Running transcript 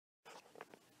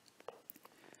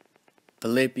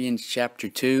Philippians chapter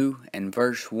 2 and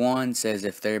verse 1 says,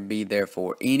 If there be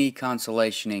therefore any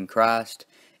consolation in Christ,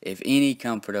 if any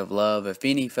comfort of love, if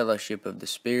any fellowship of the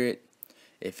Spirit,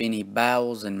 if any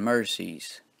bowels and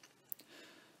mercies.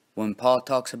 When Paul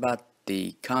talks about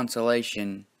the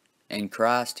consolation in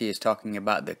Christ, he is talking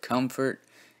about the comfort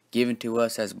given to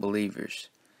us as believers.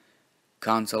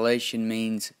 Consolation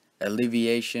means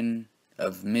alleviation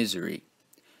of misery.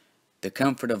 The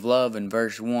comfort of love in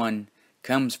verse 1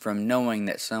 comes from knowing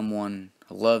that someone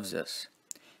loves us.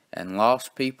 And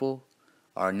lost people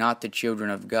are not the children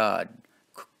of God,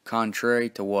 contrary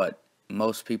to what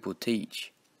most people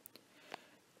teach.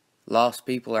 Lost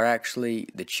people are actually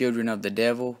the children of the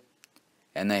devil,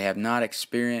 and they have not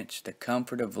experienced the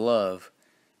comfort of love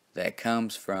that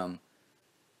comes from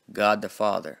God the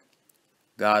Father.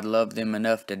 God loved them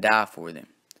enough to die for them,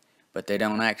 but they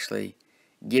don't actually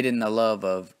get in the love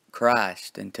of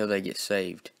Christ until they get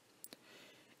saved.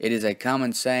 It is a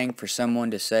common saying for someone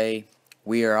to say,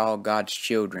 we are all God's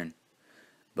children,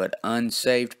 but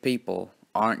unsaved people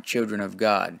aren't children of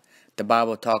God. The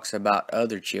Bible talks about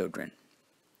other children.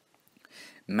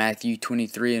 Matthew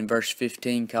 23 and verse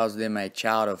 15 calls them a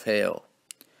child of hell.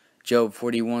 Job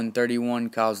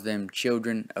 41:31 calls them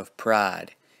children of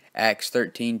pride. Acts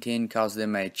 13:10 calls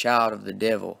them a child of the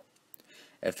devil.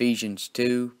 Ephesians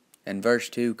 2 and verse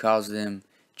 2 calls them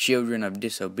children of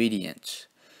disobedience.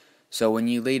 So when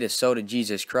you lead a soul to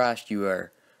Jesus Christ, you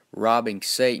are robbing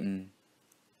Satan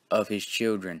of his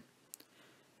children.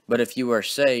 But if you are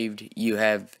saved, you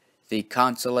have the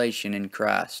consolation in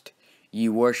Christ.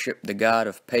 You worship the God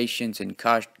of patience and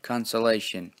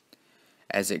consolation,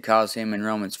 as it calls him in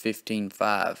Romans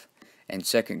 15:5. And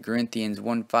 2 Corinthians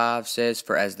 1:5 says,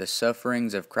 For as the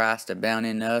sufferings of Christ abound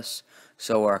in us,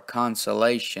 so our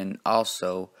consolation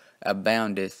also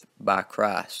aboundeth by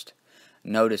Christ.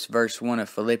 Notice verse 1 of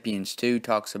Philippians 2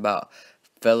 talks about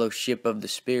fellowship of the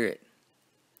Spirit.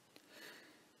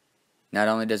 Not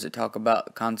only does it talk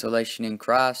about consolation in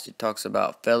Christ, it talks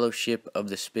about fellowship of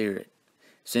the Spirit.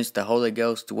 Since the Holy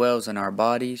Ghost dwells in our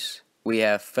bodies, we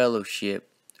have fellowship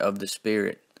of the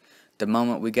Spirit. The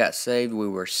moment we got saved, we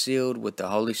were sealed with the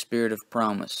Holy Spirit of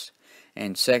promise.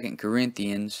 And 2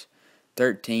 Corinthians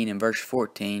 13 and verse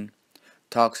 14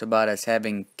 talks about us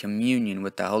having communion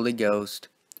with the Holy Ghost,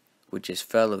 which is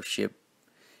fellowship.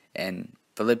 And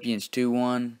Philippians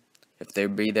 2:1, If there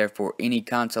be therefore any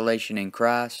consolation in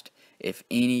Christ, if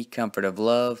any comfort of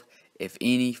love, if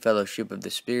any fellowship of the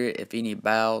Spirit, if any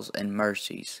bowels and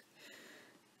mercies.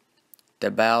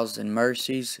 The bowels and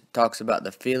mercies talks about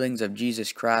the feelings of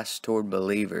Jesus Christ toward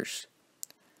believers.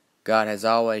 God has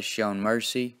always shown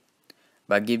mercy.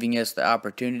 By giving us the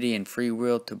opportunity and free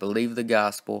will to believe the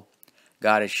gospel,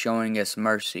 God is showing us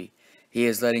mercy. He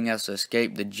is letting us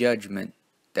escape the judgment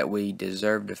that we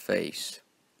deserve to face.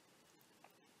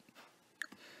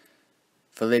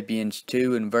 Philippians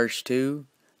 2 and verse 2,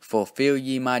 Fulfill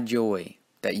ye my joy,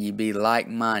 that ye be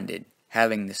like-minded,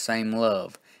 having the same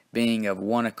love, being of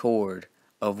one accord,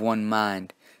 of one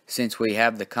mind. Since we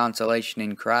have the consolation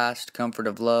in Christ, comfort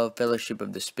of love, fellowship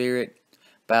of the Spirit,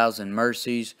 bowels and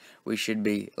mercies, we should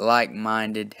be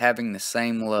like-minded, having the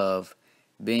same love,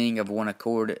 being of one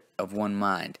accord, of one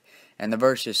mind. And the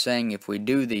verse is saying if we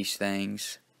do these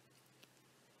things,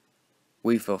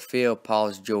 we fulfill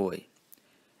Paul's joy.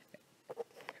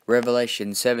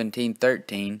 Revelation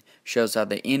 17:13 shows how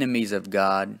the enemies of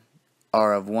God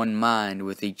are of one mind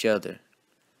with each other.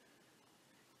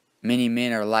 Many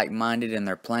men are like-minded in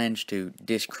their plans to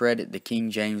discredit the King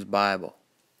James Bible.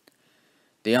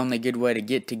 The only good way to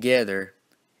get together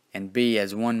and be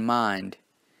as one mind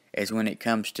is when it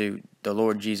comes to the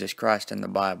Lord Jesus Christ and the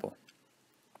Bible.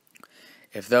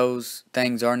 If those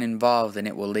things aren't involved, then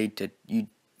it will lead to you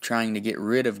trying to get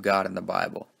rid of God in the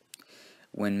Bible.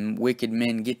 When wicked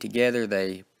men get together,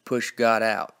 they push God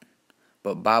out.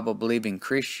 But Bible-believing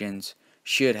Christians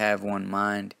should have one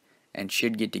mind and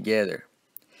should get together.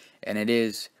 And it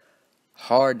is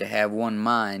hard to have one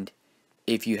mind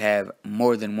if you have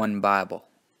more than one Bible.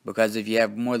 Because if you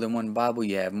have more than one Bible,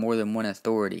 you have more than one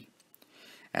authority.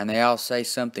 And they all say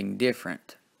something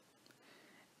different.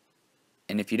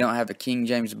 And if you don't have a King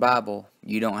James Bible,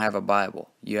 you don't have a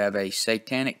Bible. You have a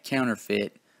satanic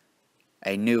counterfeit,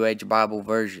 a New Age Bible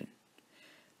version.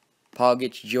 Paul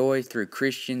gets joy through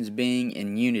Christians being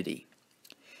in unity.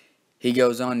 He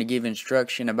goes on to give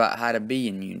instruction about how to be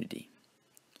in unity.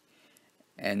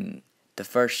 And the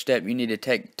first step you need to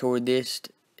take toward this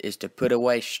is to put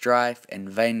away strife and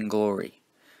vainglory.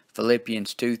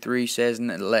 Philippians 2:3 says,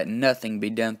 Let nothing be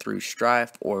done through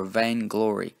strife or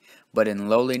vainglory, but in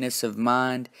lowliness of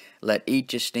mind let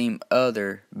each esteem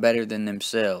other better than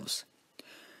themselves.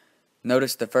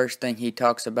 Notice the first thing he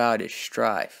talks about is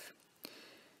strife.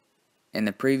 In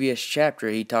the previous chapter,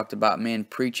 he talked about men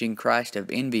preaching Christ of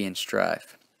envy and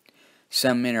strife.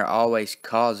 Some men are always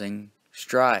causing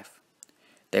strife.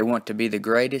 They want to be the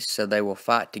greatest, so they will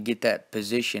fight to get that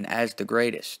position as the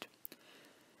greatest.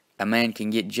 A man can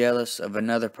get jealous of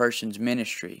another person's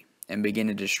ministry and begin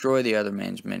to destroy the other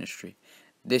man's ministry.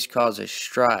 This causes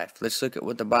strife. Let's look at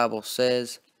what the Bible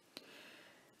says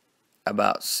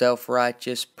about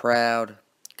self-righteous, proud,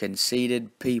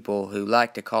 conceited people who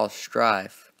like to cause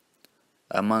strife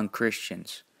among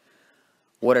Christians.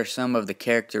 What are some of the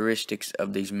characteristics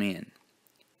of these men?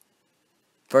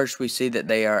 First, we see that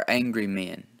they are angry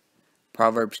men.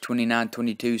 Proverbs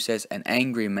 29:22 says, "An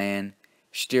angry man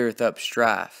stirreth up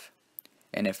strife,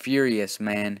 and a furious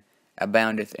man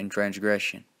aboundeth in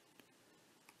transgression."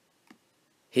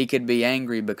 He could be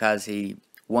angry because he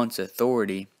wants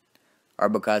authority, or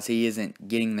because he isn't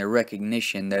getting the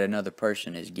recognition that another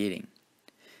person is getting.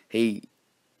 He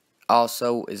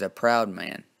also is a proud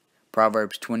man.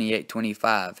 Proverbs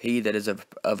 28:25, "He that is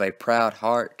of a proud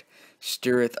heart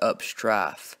stirreth up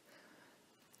strife,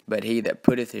 but he that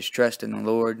putteth his trust in the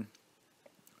Lord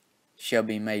shall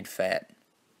be made fat."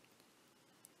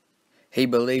 He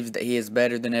believes that he is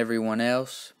better than everyone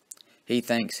else. He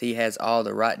thinks he has all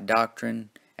the right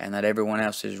doctrine and that everyone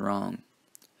else is wrong.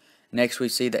 Next, we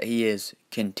see that he is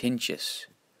contentious.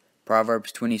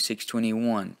 Proverbs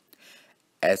 26:21,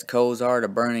 "As coals are to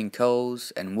burning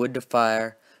coals, and wood to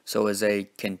fire, so is a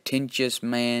contentious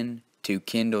man to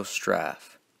kindle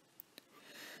strife."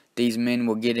 These men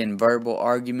will get in verbal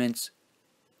arguments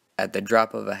at the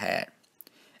drop of a hat,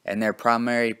 and their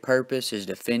primary purpose is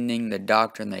defending the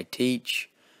doctrine they teach,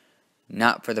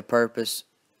 not for the purpose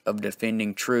of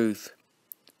defending truth,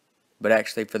 but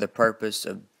actually for the purpose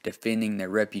of defending their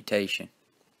reputation.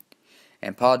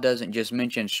 And Paul doesn't just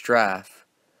mention strife,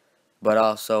 but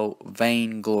also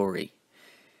vainglory.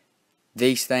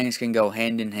 These things can go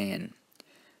hand in hand.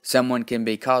 Someone can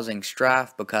be causing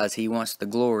strife because he wants the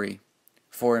glory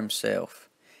for himself.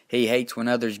 He hates when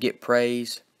others get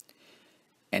praise,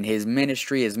 and his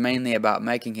ministry is mainly about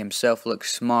making himself look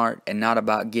smart and not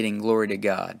about getting glory to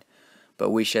God.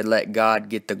 But we should let God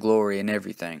get the glory in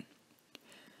everything.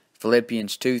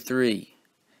 Philippians 2:3,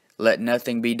 "Let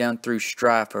nothing be done through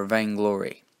strife or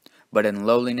vainglory, but in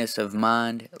lowliness of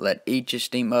mind let each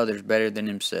esteem others better than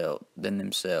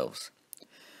themselves."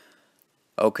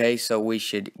 Okay, so we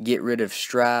should get rid of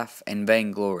strife and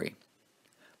vainglory.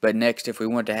 But next, if we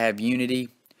want to have unity,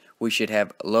 we should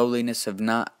have lowliness of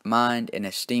mind and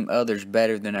esteem others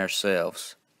better than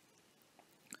ourselves.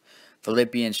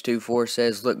 Philippians 2:4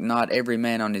 says, "Look not every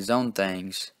man on his own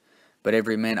things, but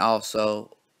every man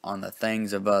also on the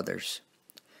things of others."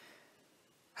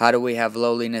 How do we have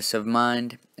lowliness of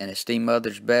mind and esteem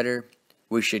others better?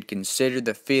 We should consider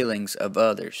the feelings of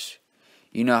others.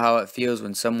 You know how it feels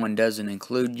when someone doesn't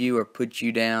include you or put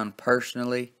you down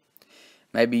personally?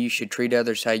 Maybe you should treat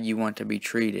others how you want to be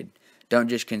treated. Don't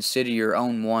just consider your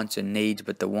own wants and needs,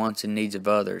 but the wants and needs of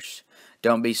others.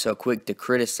 Don't be so quick to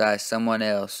criticize someone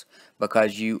else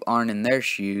because you aren't in their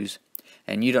shoes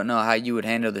and you don't know how you would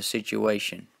handle the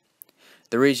situation.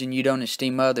 The reason you don't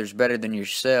esteem others better than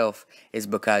yourself is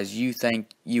because you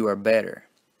think you are better.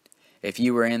 If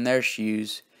you were in their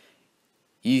shoes,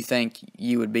 you think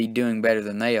you would be doing better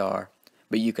than they are,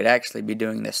 but you could actually be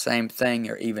doing the same thing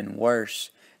or even worse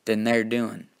than they're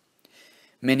doing.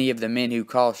 Many of the men who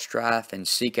cause strife and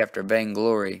seek after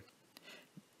vainglory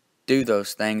do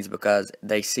those things because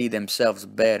they see themselves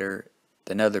better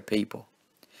than other people.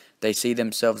 They see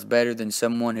themselves better than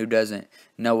someone who doesn't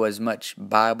know as much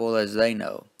Bible as they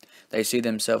know. They see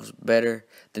themselves better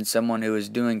than someone who is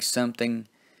doing something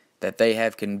that they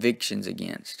have convictions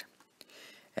against.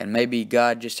 And maybe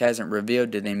God just hasn't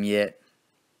revealed to them yet.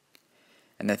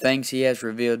 And the things He has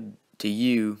revealed to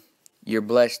you, you're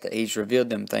blessed that He's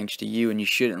revealed them things to you, and you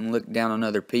shouldn't look down on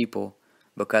other people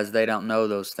because they don't know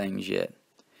those things yet.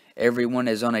 Everyone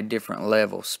is on a different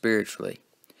level spiritually.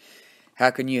 How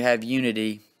can you have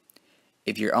unity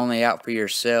if you're only out for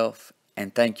yourself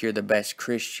and think you're the best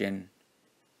Christian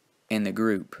in the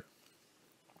group?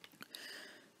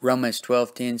 Romans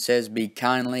 12:10 says, "Be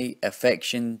kindly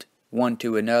affectioned one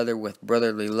to another with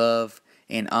brotherly love,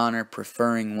 in honor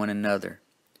preferring one another."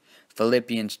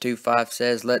 Philippians 2:5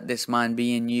 says, "Let this mind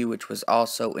be in you, which was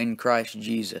also in Christ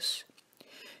Jesus."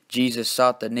 Jesus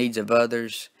sought the needs of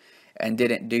others and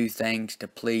didn't do things to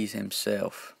please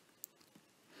Himself.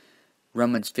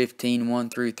 Romans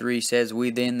 15:1-3 says,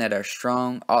 "We then that are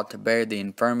strong ought to bear the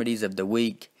infirmities of the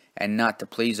weak, and not to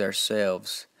please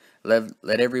ourselves.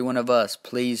 Let every one of us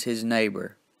please his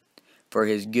neighbor for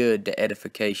his good to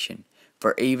edification.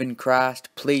 For even Christ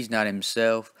pleased not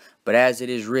himself, but as it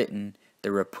is written,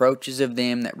 the reproaches of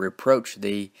them that reproached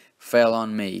thee fell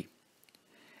on me.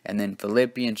 And then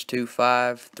Philippians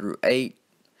 2:5-8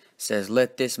 says,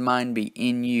 Let this mind be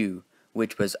in you,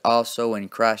 which was also in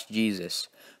Christ Jesus,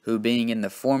 who being in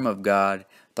the form of God,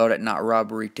 thought it not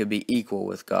robbery to be equal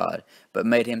with God, but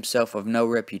made himself of no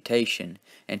reputation,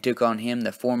 and took on him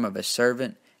the form of a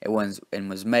servant, and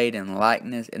was made in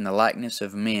the likeness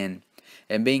of men.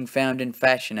 And being found in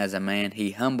fashion as a man,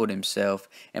 he humbled himself,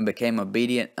 and became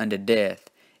obedient unto death,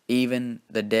 even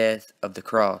the death of the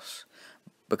cross.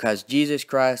 Because Jesus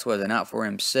Christ was not for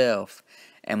himself,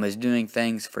 and was doing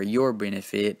things for your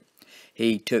benefit,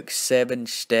 he took 7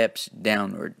 steps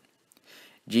downward.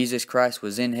 Jesus Christ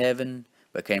was in heaven,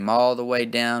 but came all the way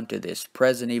down to this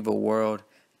present evil world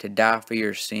to die for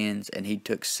your sins, and he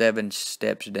took 7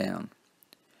 steps down.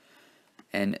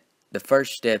 And the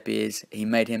first step is, he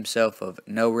made himself of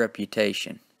no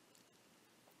reputation.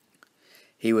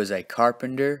 He was a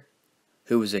carpenter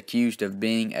who was accused of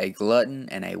being a glutton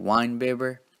and a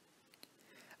winebibber.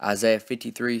 Isaiah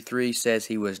 53:3 says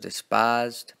he was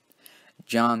despised.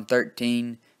 John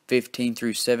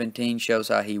 13:15-17 shows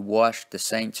how he washed the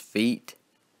saints' feet.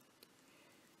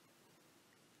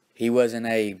 He wasn't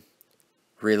a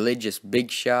religious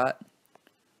big shot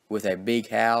with a big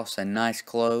house and nice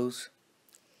clothes.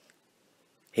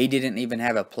 He didn't even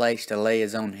have a place to lay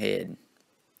his own head.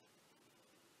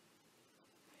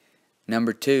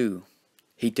 Number 2,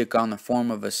 he took on the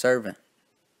form of a servant.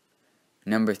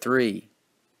 Number 3,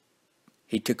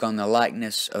 he took on the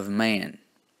likeness of man.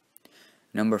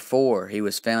 Number 4, he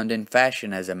was found in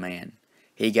fashion as a man.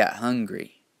 He got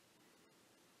hungry.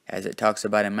 As it talks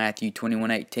about in Matthew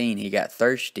 21:18, he got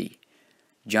thirsty.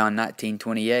 John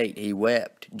 19:28, he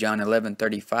wept. John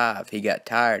 11:35, he got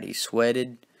tired. He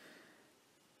sweated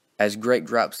as great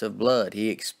drops of blood. He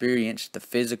experienced the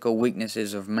physical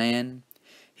weaknesses of man.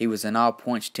 He was in all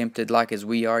points tempted like as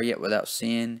we are, yet without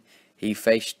sin. He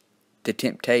faced the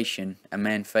temptation a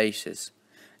man faces.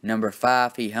 Number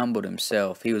 5, he humbled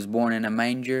himself. He was born in a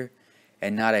manger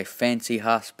and not a fancy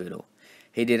hospital.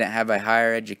 He didn't have a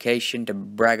higher education to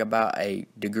brag about a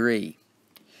degree.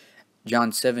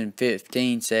 John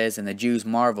 7:15 says, And the Jews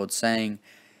marveled, saying,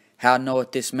 How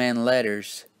knoweth this man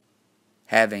letters,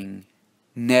 having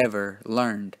never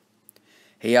learned?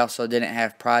 He also didn't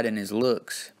have pride in his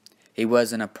looks. He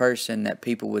wasn't a person that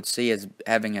people would see as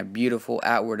having a beautiful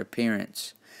outward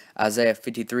appearance. Isaiah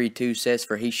 53:2 says,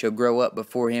 For he shall grow up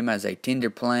before him as a tender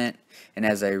plant, and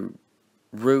as a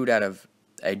root out of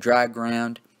a dry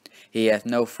ground. He hath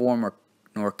no form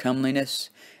nor comeliness,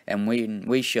 and when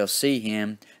we shall see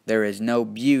him, there is no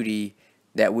beauty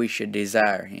that we should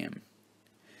desire him.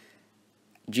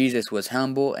 Jesus was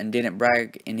humble and didn't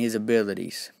brag in his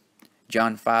abilities.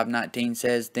 John 5:19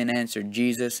 says, Then answered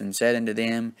Jesus and said unto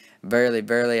them, Verily,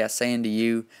 verily, I say unto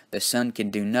you, the Son can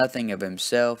do nothing of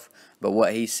himself, but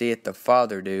what he seeth the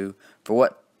Father do. For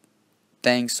what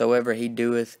things soever he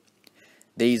doeth,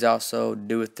 these also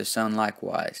doeth the Son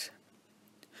likewise.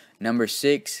 Number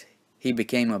 6, he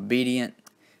became obedient.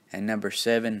 And number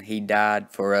 7, he died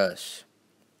for us.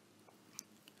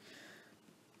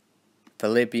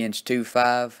 Philippians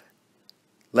 2:5,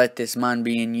 Let this mind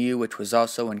be in you, which was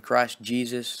also in Christ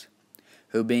Jesus,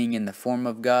 who being in the form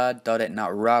of God, thought it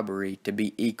not robbery to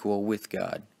be equal with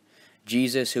God.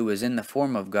 Jesus, who was in the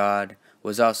form of God,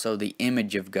 was also the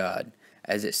image of God.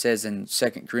 As it says in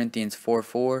 2 Corinthians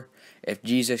 4:4, if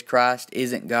Jesus Christ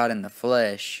isn't God in the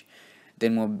flesh,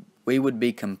 then we would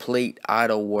be complete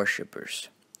idol worshippers.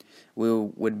 We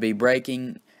would be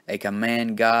breaking a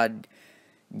command God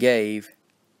gave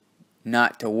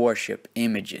not to worship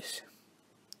images.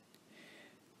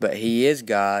 But he is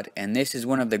God, and this is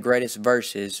one of the greatest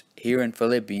verses here in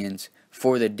Philippians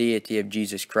for the deity of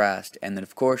Jesus Christ. And then,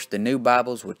 of course, the new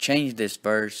Bibles will change this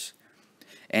verse,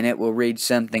 and it will read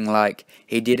something like,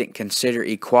 He didn't consider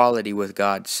equality with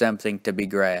God something to be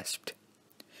grasped.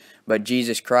 But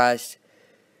Jesus Christ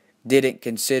didn't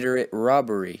consider it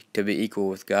robbery to be equal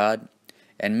with God.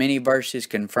 And many verses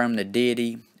confirm the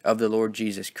deity of the Lord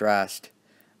Jesus Christ.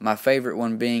 My favorite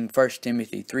one being 1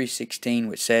 Timothy 3:16,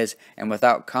 which says, And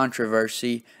without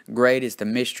controversy, great is the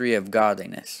mystery of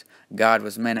godliness. God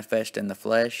was manifest in the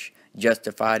flesh,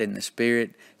 justified in the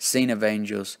Spirit, seen of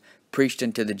angels, preached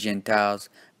unto the Gentiles,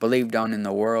 believed on in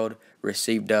the world,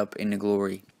 received up into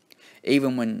glory.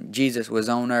 Even when Jesus was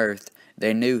on earth,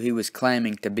 they knew he was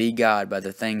claiming to be God by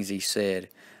the things he said.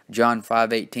 John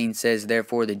 5:18 says,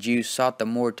 Therefore the Jews sought the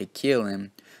more to kill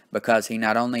him, because he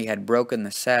not only had broken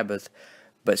the Sabbath,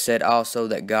 but said also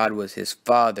that God was his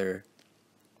Father.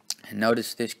 And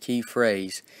notice this key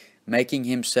phrase, making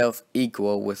himself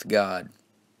equal with God.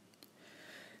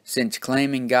 Since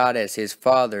claiming God as his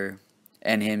Father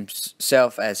and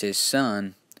himself as his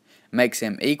Son makes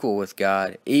him equal with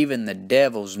God, even the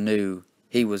devils knew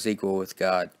he was equal with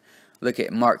God. Look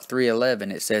at Mark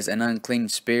 3:11. It says, "And unclean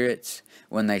spirits,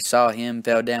 when they saw him,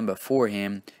 fell down before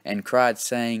him, and cried,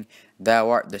 saying, Thou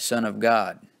art the Son of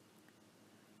God."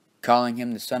 Calling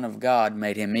him the Son of God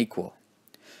made him equal.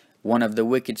 One of the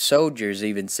wicked soldiers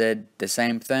even said the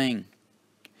same thing.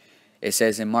 It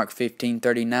says in Mark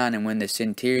 15:39, "And when the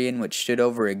centurion which stood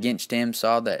over against him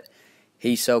saw that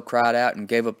he so cried out and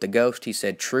gave up the ghost, he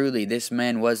said, Truly this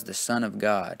man was the Son of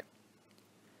God."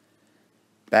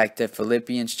 Back to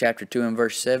Philippians chapter 2 and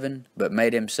verse 7, "But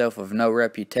made himself of no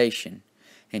reputation,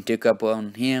 and took up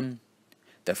on him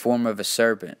the form of a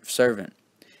servant,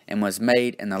 and was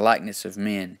made in the likeness of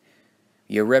men."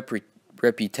 Your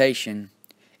reputation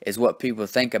is what people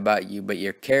think about you, but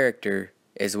your character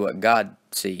is what God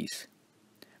sees.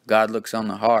 God looks on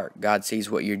the heart. God sees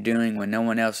what you're doing when no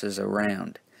one else is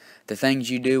around. The things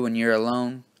you do when you're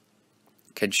alone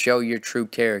can show your true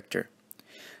character.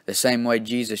 The same way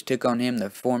Jesus took on him the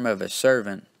form of a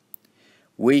servant,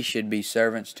 we should be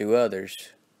servants to others.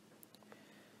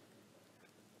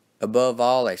 Above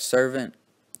all, a servant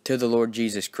to the Lord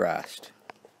Jesus Christ.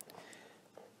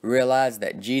 Realize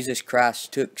that Jesus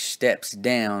Christ took steps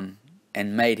down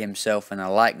and made himself in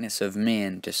a likeness of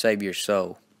men to save your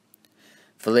soul.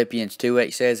 Philippians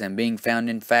 2:8 says, "And being found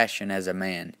in fashion as a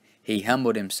man, he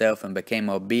humbled himself and became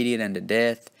obedient unto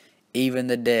death, even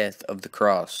the death of the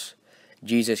cross."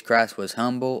 Jesus Christ was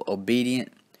humble,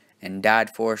 obedient, and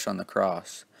died for us on the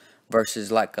cross.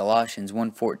 Verses like Colossians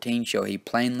 1:14 show he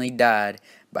plainly died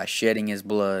by shedding his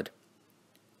blood.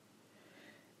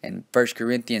 And 1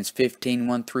 Corinthians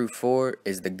 15:1-4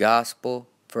 is the gospel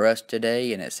for us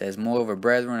today, and it says, "Moreover,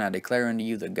 brethren, I declare unto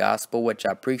you the gospel which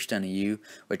I preached unto you,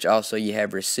 which also ye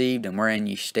have received, and wherein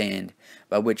ye stand,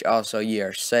 by which also ye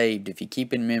are saved, if ye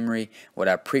keep in memory what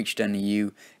I preached unto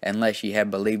you, unless ye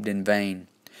have believed in vain.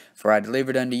 For I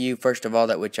delivered unto you first of all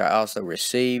that which I also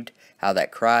received, how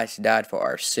that Christ died for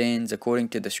our sins according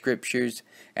to the Scriptures,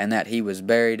 and that he was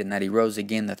buried, and that he rose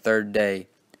again the third day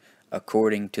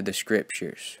according to the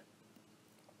Scriptures."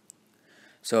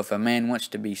 So if a man wants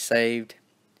to be saved,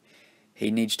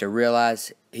 he needs to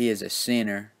realize he is a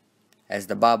sinner, as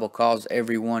the Bible calls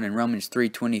everyone. In Romans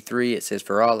 3:23 it says,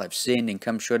 "For all have sinned and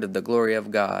come short of the glory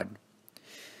of God."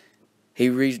 He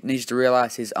needs to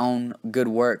realize his own good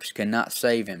works cannot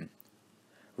save him.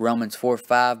 Romans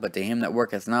 4:5, "But to him that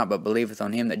worketh not, but believeth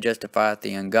on him that justifieth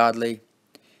the ungodly,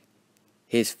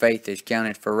 his faith is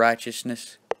counted for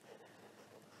righteousness."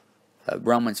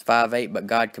 Romans 5:8, "But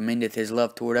God commendeth his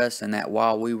love toward us, and that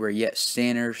while we were yet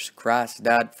sinners, Christ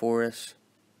died for us."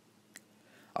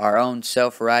 Our own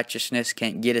self-righteousness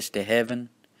can't get us to heaven,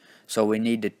 so we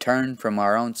need to turn from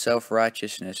our own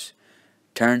self-righteousness.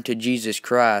 Turn to Jesus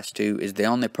Christ, who is the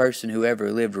only person who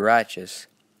ever lived righteous,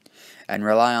 and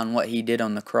rely on what he did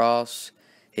on the cross,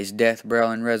 his death,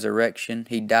 burial, and resurrection.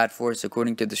 He died for us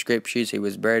according to the Scriptures. He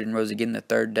was buried and rose again the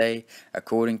third day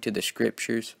according to the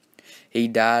Scriptures. He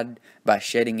died by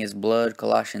shedding his blood,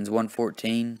 Colossians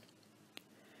 1:14,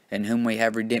 "In whom we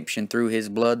have redemption through his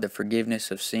blood, the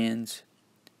forgiveness of sins."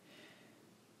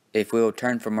 If we will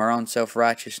turn from our own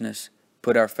self-righteousness,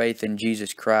 put our faith in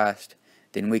Jesus Christ,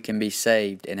 then we can be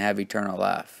saved and have eternal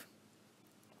life.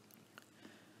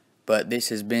 But this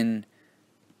has been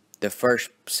the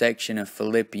first section of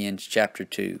Philippians chapter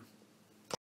 2.